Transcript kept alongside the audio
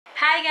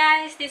Hi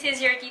guys, this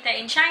is your tita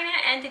in China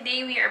and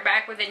today we are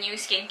back with a new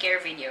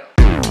skincare video.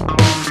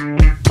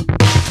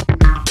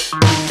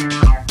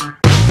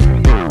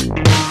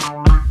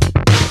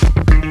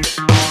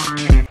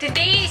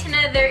 Today is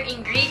another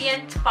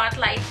ingredient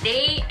spotlight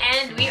day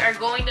and we are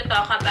going to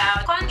talk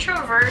about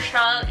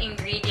controversial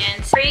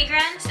ingredients,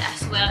 fragrance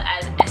as well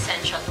as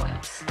essential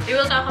oils. We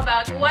will talk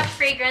about what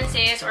fragrance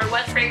is or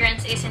what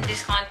fragrance is in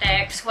this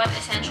context, what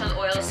essential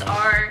oils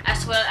are,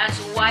 as well as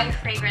why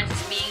fragrance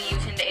is being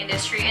used in the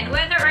industry and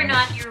whether or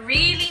not you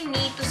really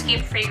need to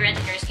skip fragrance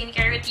in your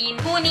skincare routine,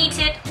 who needs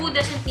it, who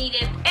doesn't need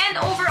it, and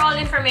overall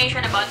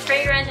information about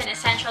fragrance and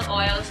essential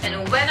oils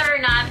and whether or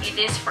not it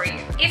is for you.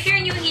 If you're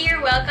new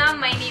here, welcome.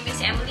 My name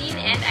is Emmeline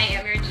and I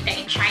am your tita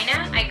in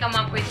China. I come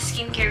up with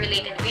skincare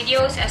related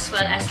videos as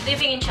well as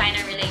living in China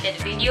related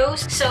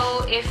videos.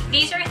 So if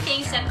these are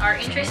things that are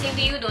interesting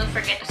to you, don't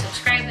forget to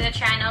subscribe to the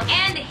channel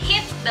and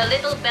hit the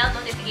little bell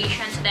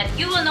notification so that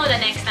you will know the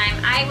next time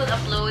I will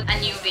upload a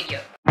new video.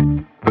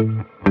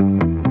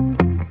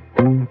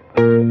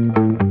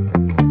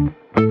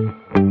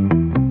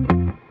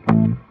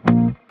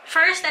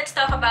 First, let's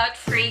talk about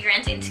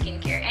fragrance in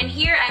skincare. And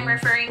here I'm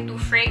referring to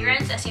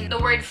fragrance as in the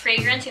word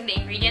fragrance in the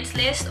ingredients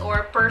list,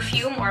 or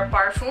perfume or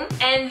parfum.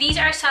 And these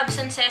are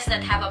substances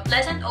that have a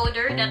pleasant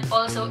odor that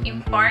also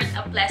impart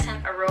a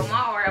pleasant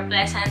aroma or a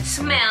pleasant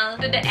smell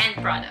to the end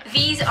product.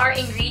 These are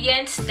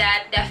ingredients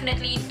that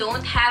definitely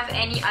don't have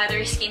any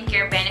other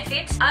skincare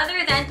benefits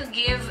other than to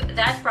give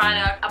that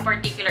product a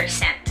particular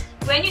scent.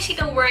 When you see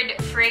the word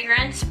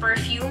fragrance,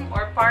 perfume,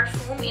 or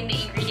parfum in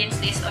the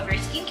ingredients list of your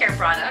skincare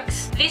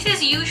products, this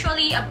is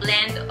usually a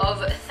blend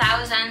of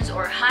thousands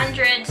or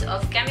hundreds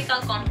of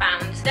chemical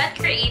compounds that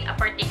create a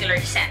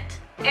particular scent.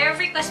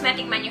 Every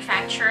cosmetic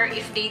manufacturer,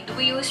 if they do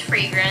use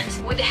fragrance,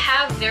 would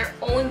have their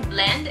own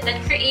blend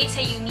that creates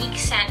a unique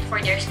scent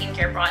for their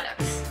skincare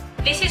products.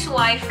 This is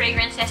why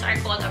fragrances are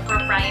called a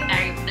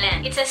proprietary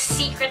blend. It's a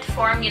secret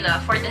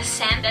formula for the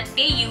scent that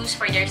they use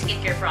for their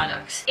skincare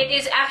products. It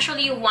is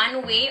actually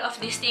one way of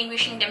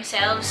distinguishing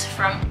themselves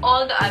from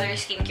all the other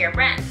skincare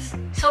brands.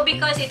 So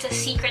because it's a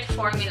secret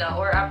formula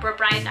or a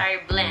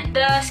proprietary blend,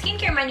 the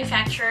skincare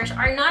manufacturers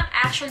are not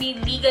actually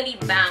legally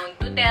bound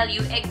to tell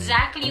you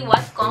exactly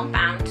what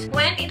compounds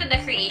went into the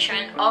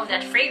creation of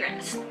that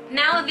fragrance.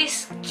 Now,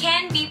 this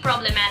can be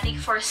problematic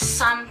for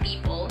some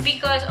people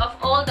because of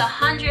all the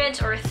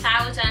hundreds or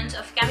thousands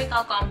of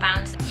chemical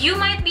compounds. You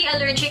might be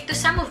allergic to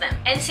some of them,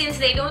 and since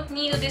they don't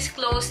need to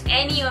disclose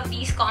any of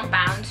these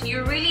compounds,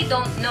 you really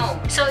don't know.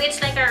 So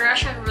it's like a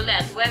Russian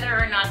roulette whether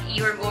or not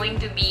you're going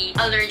to be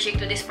allergic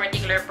to this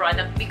particular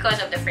product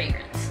because of the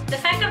fragrance. The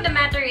fact of the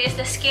matter is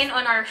the skin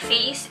on our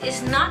face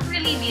is not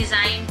really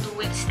designed to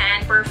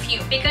withstand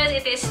perfume because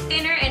it is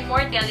thinner and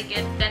more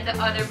delicate than the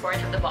other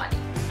parts of the body.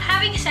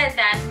 Having said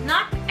that,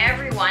 not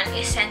everyone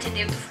is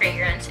sensitive to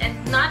fragrance and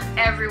not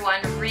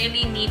everyone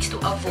really needs to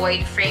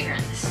avoid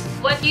fragrance.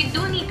 What you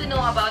do need to know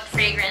about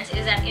fragrance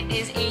is that it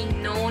is a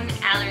known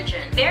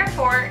allergen.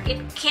 Therefore, it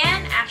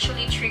can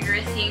actually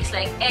trigger things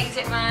like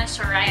eczema,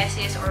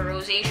 psoriasis, or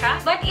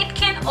rosacea, but it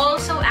can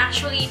also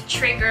actually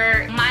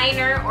trigger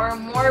minor or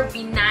more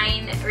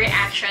benign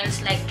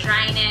reactions like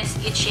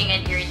dryness, itching,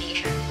 and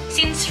irritation.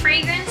 Since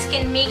fragrance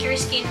can make your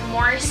skin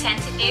more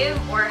sensitive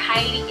or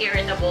highly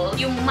irritable,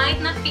 you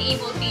might not be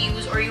able to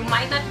use or you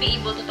might not be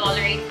able to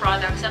tolerate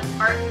products that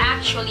are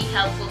actually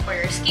helpful for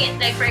your skin.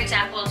 Like for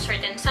example,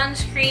 certain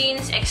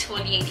sunscreens,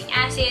 exfoliating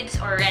acids,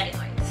 or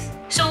retinoids.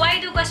 So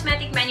why do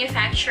cosmetic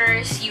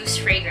manufacturers use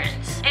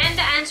fragrance? And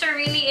the answer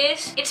really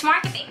is, it's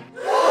marketing.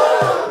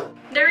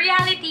 The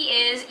reality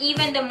is,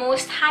 even the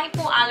most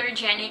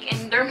hypoallergenic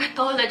and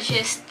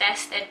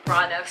dermatologist-tested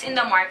products in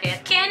the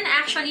market can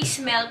actually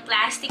smell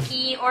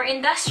plasticky or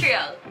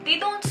industrial. They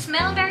don't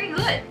smell very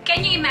good.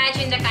 Can you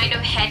imagine the kind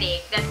of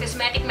headache that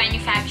cosmetic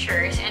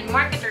manufacturers and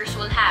marketers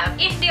will have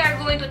if they are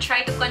going to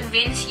try to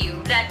convince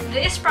you that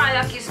this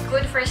product is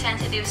good for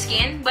sensitive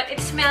skin, but it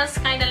smells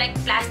kind of like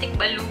plastic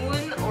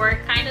balloon or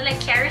kind of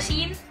like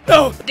kerosene?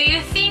 No! Do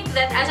you think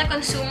that as a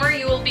consumer,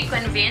 you will be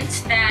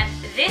convinced that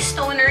this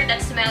toner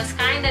that smells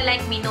kind of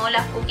like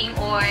Minola cooking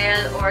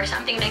oil or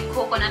something like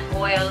coconut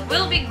oil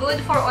will be good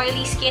for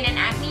oily skin and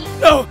acne?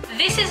 No!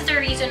 This is the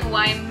reason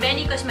why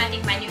many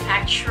cosmetic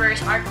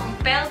manufacturers are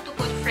compelled to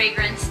put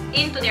fragrance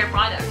into their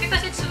products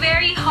because it's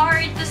very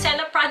hard to sell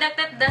a product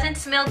that doesn't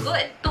smell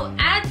good. To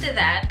add to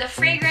that, the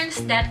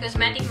fragrance that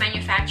cosmetic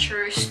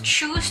manufacturers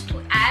choose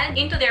to add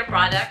into their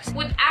products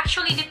would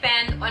actually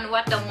depend on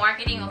what the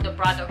marketing of the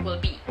product will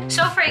be.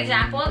 So for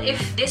example,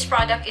 if this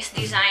product is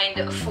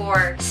designed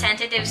for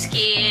sensitive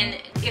skin,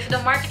 if the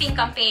marketing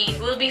campaign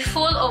will be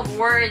full of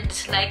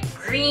words like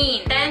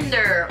green,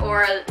 tender,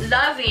 or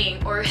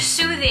loving, or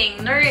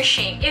soothing,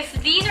 nourishing, if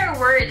these are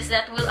words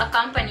that will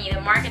accompany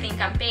the marketing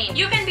campaign,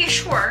 you can be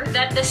sure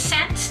that the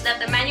scents that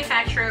the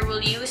manufacturer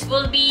will use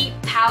will be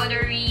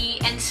powdery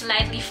and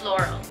slightly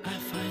floral. I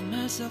find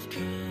myself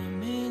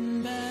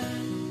coming back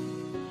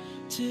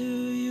to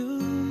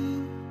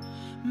you,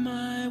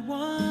 my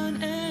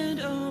one and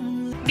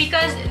only.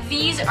 Because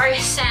these are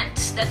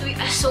scents words that we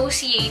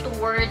associate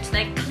to words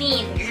like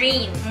clean,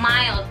 green,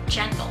 mild,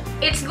 gentle.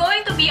 It's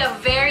going to be a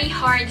very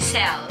hard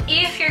sell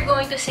if you're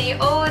going to say,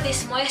 oh,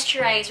 this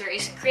moisturizer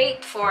is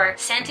great for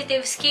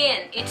sensitive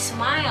skin, it's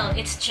mild,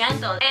 it's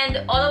gentle,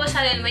 and all of a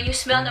sudden when you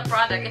smell the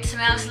product, it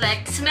smells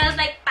like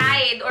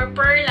Tide or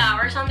Perla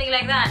or something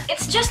like that.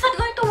 It's just not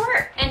going to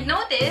work. And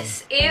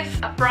notice, if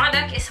a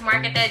product is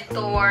marketed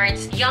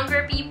towards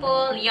younger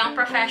people, young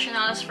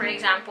professionals, for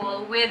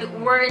example, with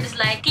words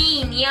like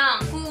teen, young,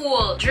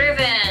 cool,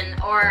 driven,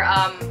 or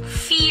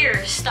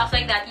fierce, stuff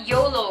like that,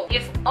 YOLO,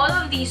 if all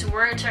of these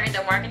words are in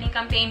the marketing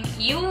campaign,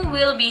 you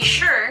will be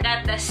sure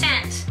that the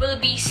scent will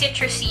be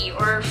citrusy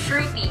or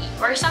fruity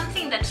or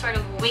something that sort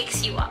of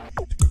wakes you up.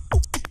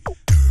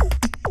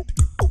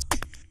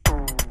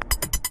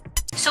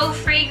 So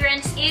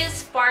fragrance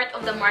is part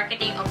of the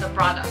marketing of the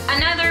product.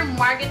 Another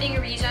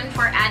marketing reason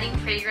for adding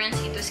fragrance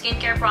into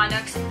skincare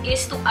products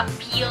is to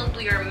appeal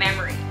to your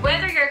memory.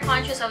 Whether you're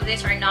conscious of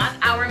this or not,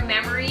 our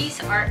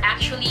memories are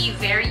actually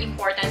very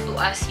important to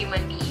us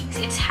human beings.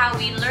 It's how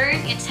we learn,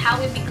 it's how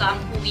we become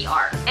who we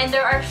are. And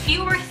there are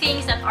fewer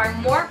things that are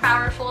more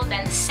powerful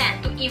than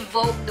scent to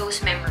evoke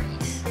those memories.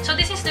 So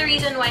this is the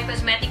reason why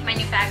cosmetic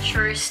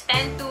manufacturers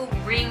tend to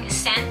bring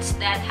scents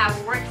that have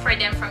worked for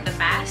them from the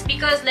past.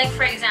 Because, like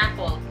for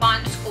example,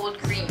 Pond's Cold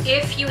Cream.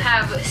 If you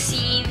have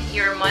seen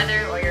your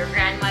mother or your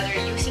grandmother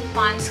using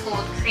Pond's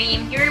Cold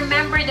Cream, you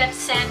remember that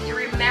scent, you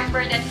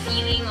remember that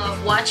feeling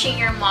of watching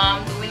your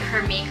mom doing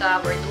her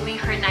makeup or doing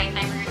her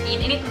nighttime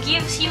routine, and it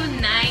gives you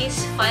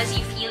nice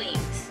fuzzy feelings.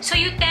 So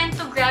you tend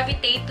to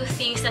gravitate to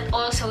things that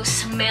also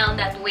smell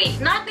that way.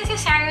 Not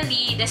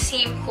necessarily the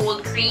same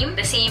cold cream,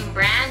 the same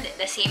brand,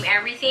 the same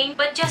everything,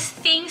 but just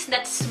things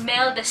that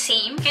smell the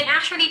same can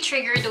actually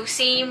trigger those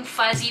same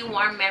fuzzy,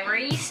 warm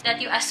memories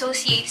that you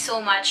associate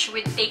so much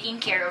with taking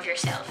care of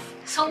yourself.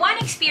 So one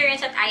experience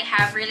that I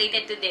have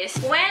related to this,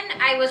 when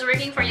I was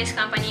working for this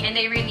company and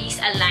they were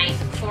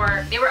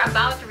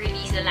about to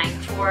release the line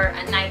for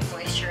a night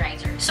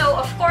moisturizer. So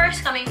of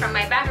course, coming from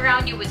my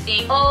background, you would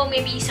think, oh,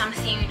 maybe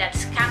something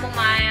that's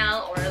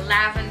chamomile or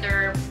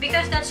lavender,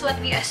 because that's what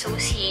we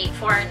associate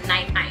for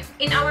nighttime.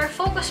 In our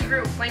focus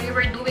group, when we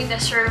were doing the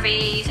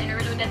surveys and we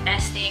were doing the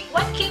testing,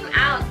 what came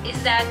out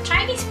is that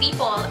Chinese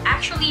people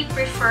actually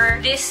prefer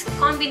this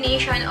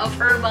combination of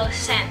herbal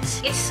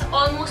scents. It's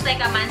almost like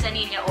a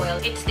manzanilla oil.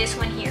 It's this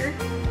one here.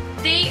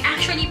 They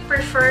actually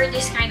prefer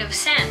this kind of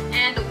scent,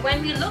 and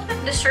when we looked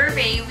at the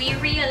survey, we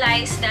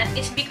realized that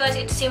it's because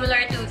it's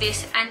similar to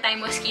this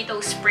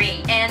anti-mosquito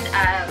spray, and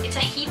it's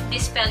a heat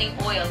dispelling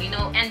oil, you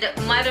know, and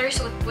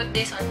mothers would put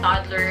this on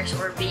toddlers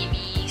or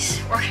babies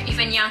or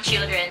even young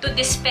children to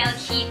dispel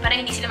heat para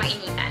hindi sila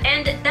mainitan.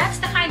 And that's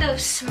the kind of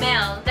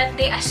smell that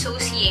they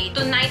associate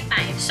to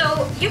nighttime.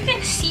 So you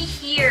can see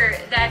here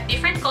that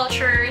different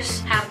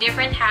cultures have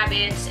different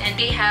habits and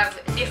they have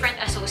different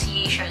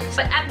associations,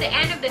 but at the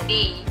end of the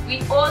day, we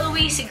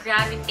always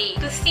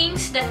gravitate to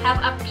things that have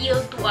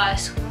appealed to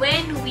us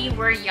when we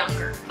were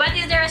younger. But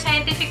is there a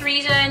scientific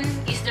reason?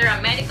 Is there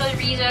a medical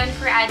reason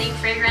for adding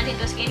fragrance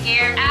into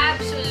skincare?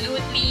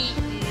 Absolutely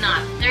not.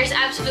 There's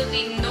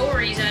absolutely no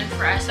reason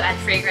for us to add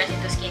fragrance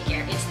into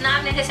skincare. It's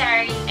not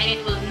necessary and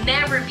it will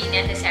never be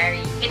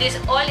necessary. It is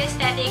all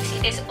aesthetics,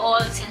 it is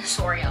all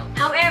sensorial.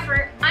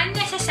 However,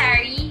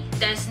 unnecessary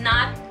does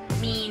not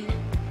mean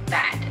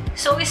bad.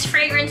 So is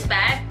fragrance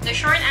bad? The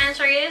short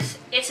answer is,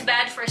 it's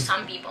bad for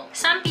some people.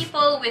 Some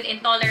people with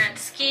intolerant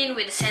skin,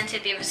 with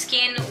sensitive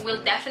skin,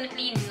 will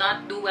definitely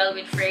not do well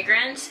with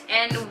fragrance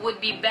and would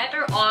be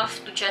better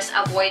off to just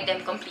avoid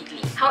them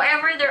completely.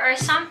 However, there are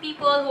some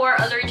people who are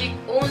allergic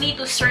only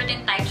to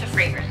certain types of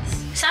fragrance.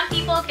 Some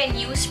people can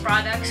use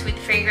products with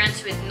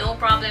fragrance with no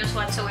problems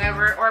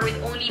whatsoever or with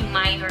only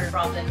minor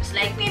problems.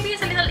 Like maybe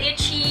it's a little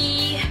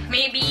itchy,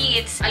 maybe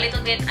it's a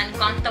little bit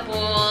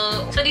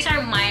uncomfortable. So these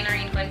are minor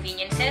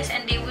inconveniences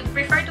and they would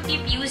prefer to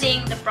keep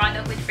using the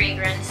product with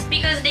fragrance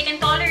because they can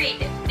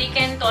tolerate it. They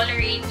can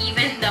tolerate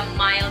even the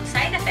mild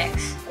side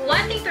effects.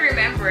 One thing to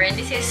remember, and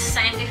this is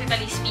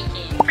scientifically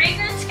speaking,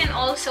 fragrance can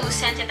also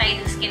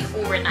sensitize the skin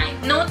over time.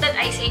 Note that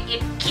I say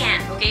it can,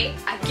 okay?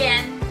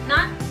 Again,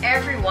 not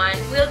everyone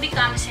will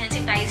become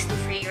sensitized to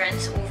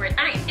fragrance over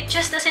time. It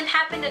just doesn't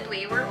happen that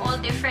way. We're all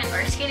different.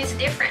 Our skin is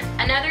different.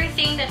 Another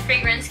thing that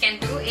fragrance can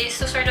do is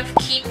to sort of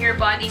keep your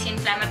body's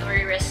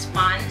inflammatory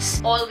response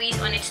always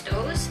on its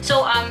toes.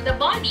 So the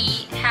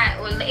body,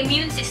 the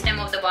immune system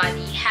of the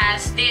body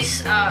has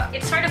this,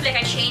 it's sort of like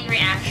a chain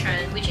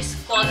reaction, which is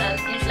called an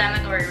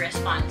inflammatory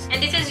response.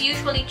 And this is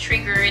usually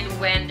triggered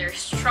when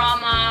there's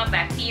trauma,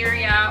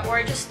 bacteria,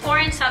 or just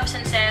foreign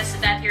substances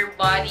that your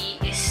body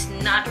is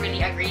not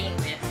really agreeing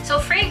with. So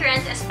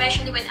fragrance,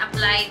 especially when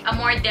applied a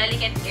more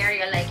delicate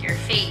area like your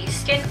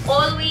face, can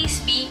always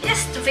be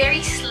just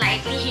very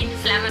slightly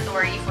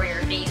inflammatory for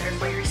your face or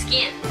for your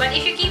skin. But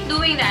if you keep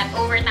doing that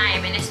over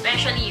time, and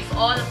especially if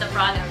all of the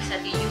products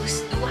that you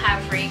use do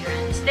have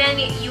fragrance, then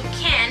you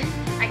can,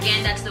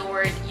 again, that's the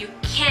word, you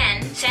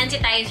can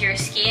sensitize your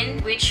skin,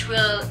 which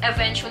will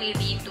eventually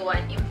lead to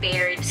an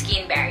impaired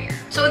skin barrier.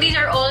 So these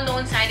are all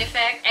known side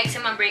effects: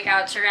 eczema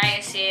breakout,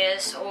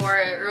 psoriasis,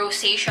 or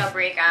rosacea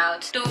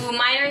breakouts, to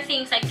minor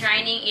things like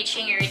dryness,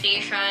 itching,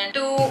 irritation,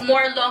 to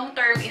more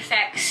long-term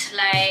effects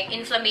like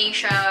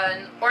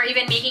inflammation or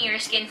even making your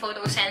skin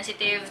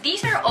photosensitive.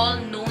 These are all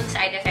known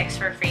side effects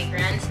for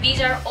fragrance. These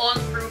are all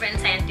proven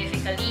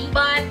scientifically,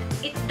 but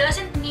it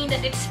doesn't mean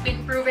that it's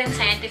been proven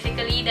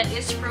scientifically that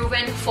it's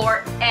proven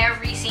for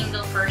every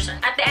single person.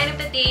 At the end of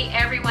the day,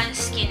 everyone's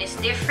skin is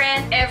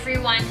different,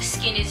 everyone's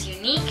skin is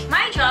unique.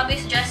 My job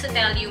is just to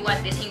tell you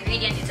what this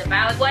ingredient is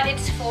about, what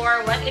it's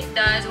for, what it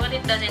does, what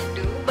it doesn't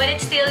do, but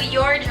it's still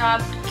your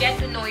job to get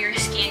to know your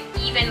skin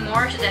even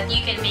more so that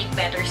you can make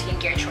better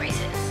skincare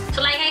choices.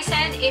 So like I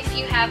said, if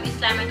you have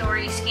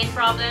inflammatory skin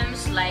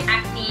problems like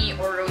acne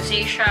or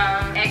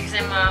rosacea,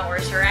 eczema, or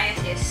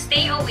psoriasis,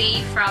 stay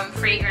away from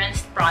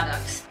fragranced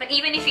products. But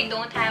even if you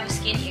don't have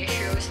skin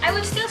issues, I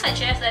would still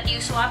suggest that you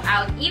swap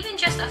out even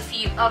just a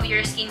few of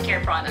your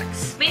skincare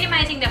products.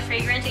 Minimizing the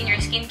fragrance in your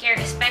skincare,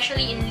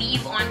 especially in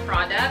leave-on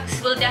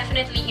products, will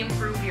definitely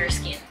improve your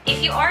skin.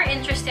 If you are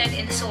interested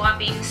in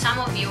swapping some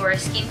of your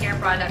skincare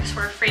products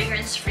for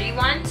fragrance-free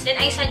ones, then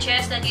I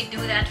suggest that you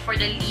do that for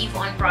the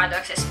leave-on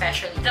products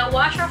especially. The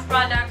wash-off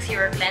products,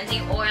 your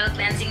cleansing oil,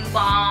 cleansing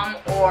balm,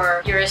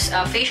 or your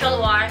facial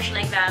wash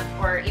like that,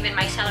 or even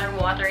micellar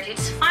waters,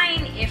 it's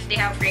fine if they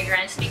have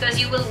fragrance because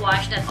you will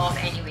wash that off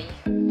anyway.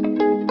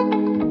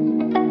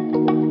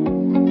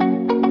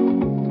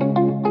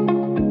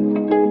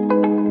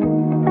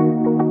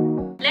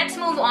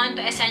 On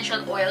to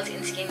essential oils in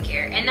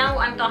skincare, and now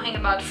I'm talking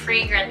about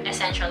fragrant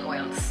essential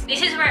oils.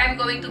 This is where I'm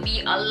going to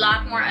be a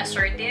lot more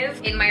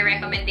assertive in my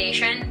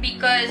recommendation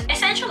because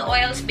essential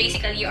oils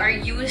basically are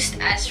used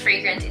as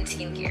fragrance in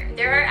skincare.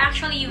 There are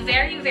actually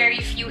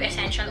very few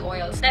essential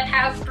oils that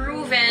have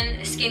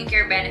proven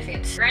skincare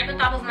benefits. Right on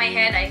top of my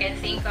head, I can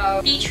think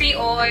of tea tree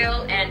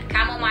oil and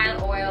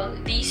chamomile oil.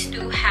 These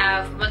two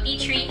have, well, tea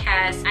tree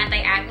has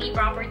anti-acne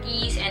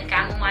properties and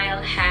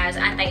chamomile has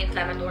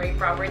anti-inflammatory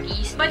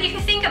properties. But if you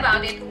think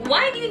about it,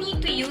 why do you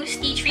need to use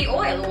tea tree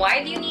oil?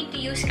 Why do you need to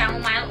use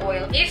chamomile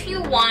oil if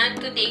you want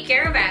to take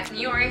care of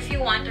acne or if you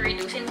want to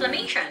reduce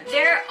inflammation?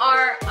 There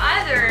are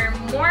other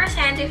more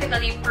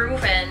scientifically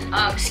proven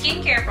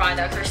skincare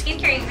products or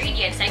skincare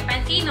ingredients like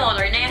panthenol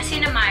or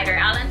niacinamide or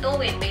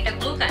allantoin,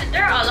 beta-glucan.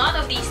 There are a lot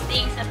of these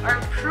things that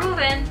are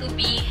proven to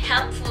be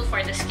helpful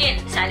for the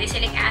skin.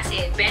 Salicylic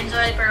acid,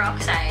 benzoyl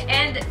peroxide,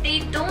 and they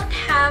don't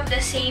have the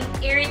same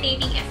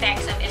irritating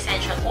effects of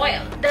essential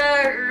oil.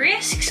 The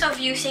risks of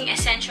using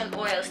essential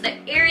oils, the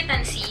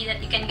irritancy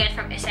that you can get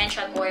from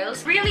essential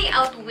oils, really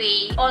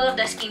outweigh all of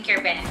the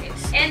skincare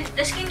benefits. And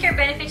the skincare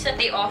benefits that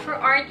they offer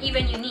aren't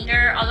even unique.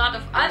 There are a lot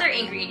of other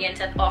ingredients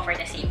that offer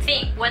the same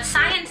thing. What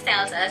science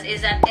tells us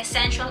is that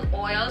essential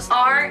oils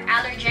are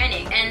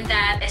allergenic, and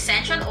that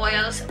essential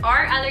oils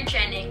are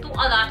allergenic to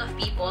a lot of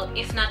people,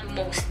 if not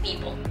most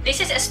people. This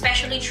is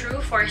especially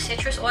true for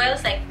citrus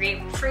oils like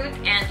grapefruit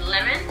and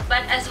lemon,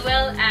 but as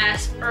well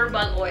as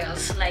herbal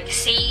oils like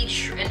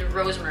sage and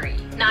rosemary.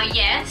 Now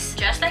yes,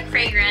 just like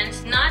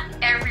fragrance, not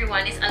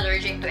everyone is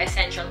allergic to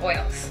essential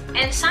oils.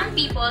 And some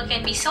people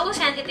can be so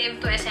sensitive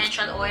to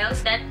essential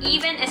oils that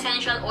even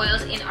essential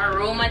oils in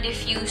aroma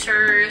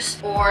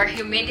diffusers or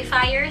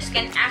humidifiers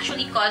can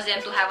actually cause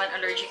them to have an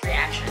allergic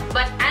reaction.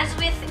 But as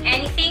with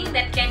anything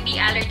that can be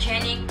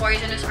allergenic,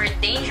 poisonous, or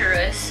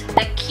dangerous,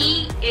 the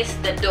key is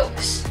the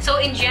dose. So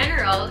in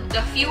general,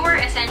 the fewer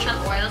essential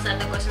oils that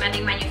the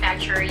cosmetic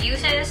manufacturer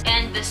uses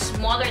and the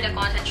smaller the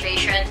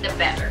concentration, the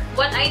better.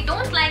 What I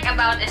don't like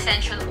about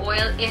essential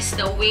oil is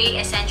the way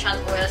essential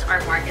oils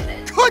are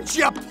marketed. Could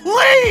you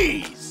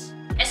please?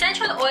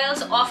 Essential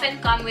oils often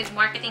come with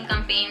marketing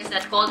campaigns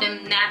that call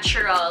them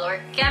natural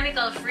or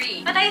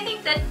chemical-free. But I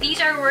think that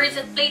these are words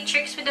that play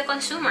tricks with the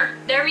consumer.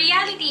 The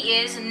reality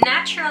is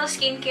natural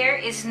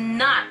skincare is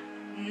not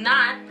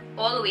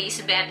always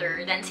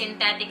better than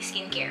synthetic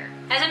skincare.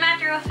 As a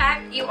matter of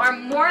fact, you are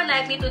more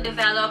likely to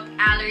develop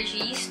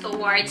allergies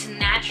towards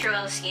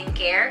natural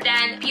skincare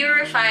than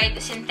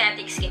purified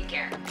synthetic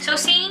skincare. So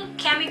saying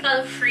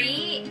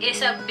chemical-free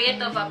is a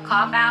bit of a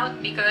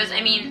cop-out because,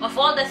 I mean, of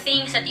all the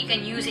things that you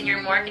can use in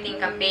your marketing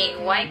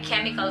campaign, why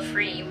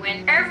chemical-free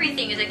when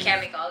everything is a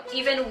chemical?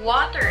 Even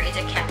water is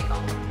a chemical.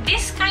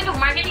 This kind of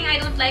marketing, I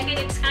don't like it.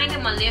 It's kind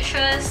of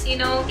malicious, you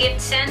know. It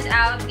sends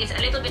out, it's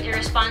a little bit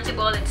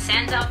irresponsible. It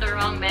sends out the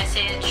wrong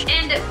message.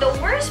 And the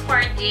worst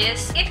part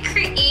is, it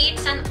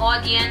creates an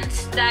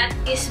audience that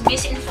is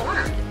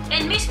misinformed.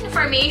 And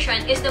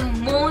misinformation is the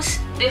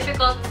most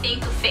difficult thing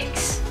to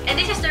fix. And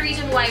this is the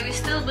reason why we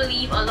still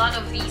believe a lot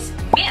of these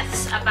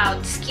myths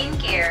about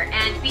skincare,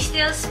 and we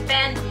still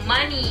spend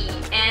money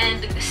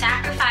and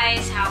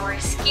sacrifice our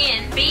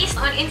skin based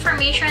on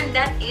information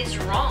that is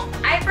wrong.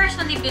 I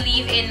personally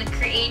believe in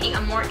creating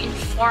a more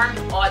informed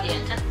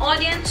audience, an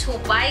audience who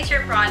buys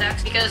your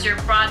products because your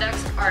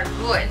products are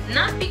good,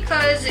 not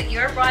because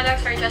your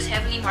products are just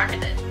heavily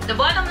marketed. The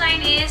bottom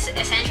line is,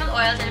 essential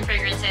oils and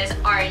fragrances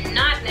are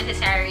not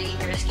necessary in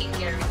your skincare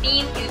skincare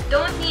routine. You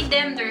don't need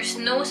them. There's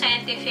no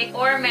scientific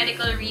or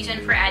medical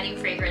reason for adding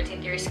fragrance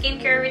into your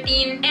skincare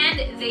routine,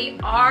 and they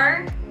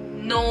are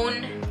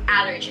known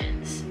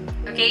allergens.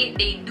 Okay,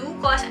 they do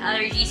cause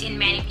allergies in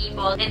many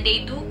people, and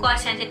they do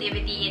cause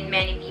sensitivity in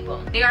many people.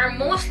 They are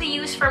mostly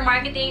used for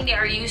marketing. They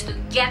are used to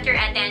get your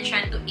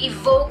attention, to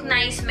evoke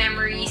nice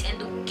memories, and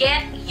to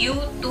get you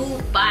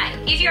to buy.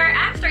 If you're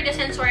after the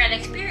sensorial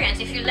experience,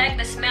 if you like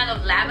the smell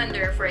of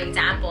lavender, for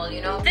example,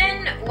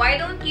 then why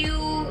don't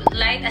you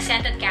light a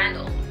scented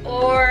candle?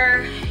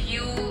 Or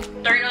you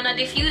turn on a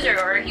diffuser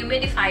or a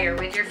humidifier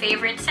with your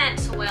favorite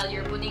scents while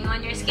you're putting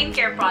on your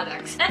skincare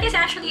products. That is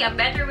actually a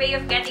better way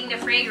of getting the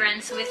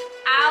fragrance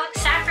without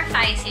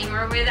sacrificing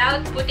or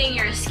without putting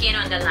your skin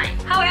on the line.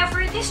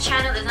 However, this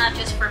channel is not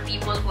just for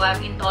people who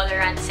have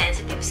intolerant,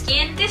 sensitive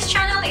skin. This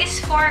channel is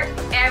for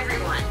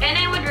everyone. And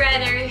I would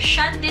rather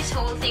shut this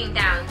whole thing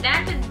down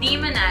than to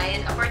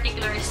demonize a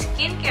particular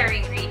skincare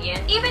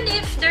ingredient, even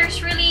if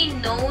there's really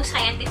no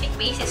scientific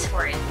basis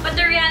for it. But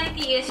the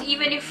reality is,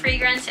 even if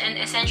fragrance and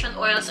essential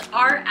oils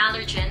are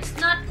allergens,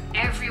 not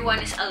everyone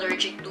is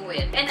allergic to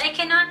it. And I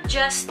cannot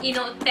just,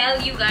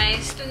 tell you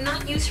guys to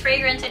not use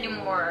fragrance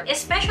anymore,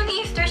 especially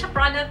if there's a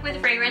product with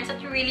fragrance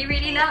that you really,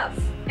 really love.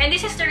 And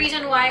this is the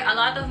reason why a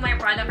lot of my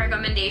product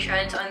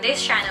recommendations on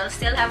this channel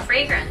still have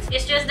fragrance.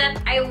 It's just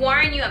that I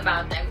warn you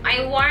about them.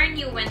 I warn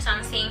you when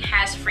something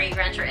has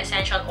fragrance or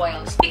essential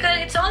oils, because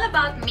it's all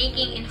about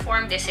making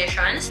informed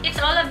decisions.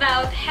 It's all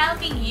about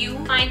helping you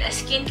find a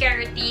skincare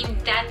routine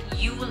that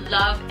you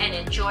love and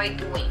enjoy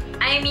doing.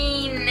 I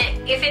mean,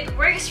 if it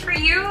works for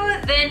you,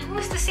 then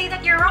who's to say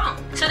that you're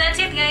wrong? So that's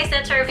it, guys.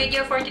 That's our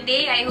video for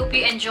today. I hope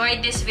you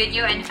enjoyed this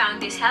video and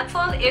found this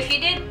helpful. If you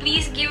did,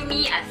 please give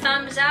me a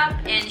thumbs up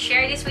and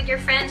share this with your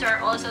friends or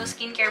also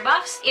skincare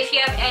buffs. If you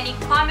have any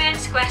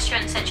comments,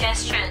 questions,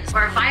 suggestions,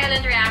 or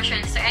violent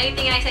reactions to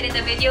anything I said in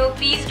the video,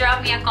 please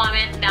drop me a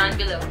comment down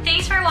below.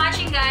 Thanks for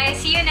watching, guys.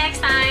 See you next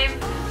time.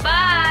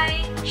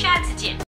 Bye! 下次见.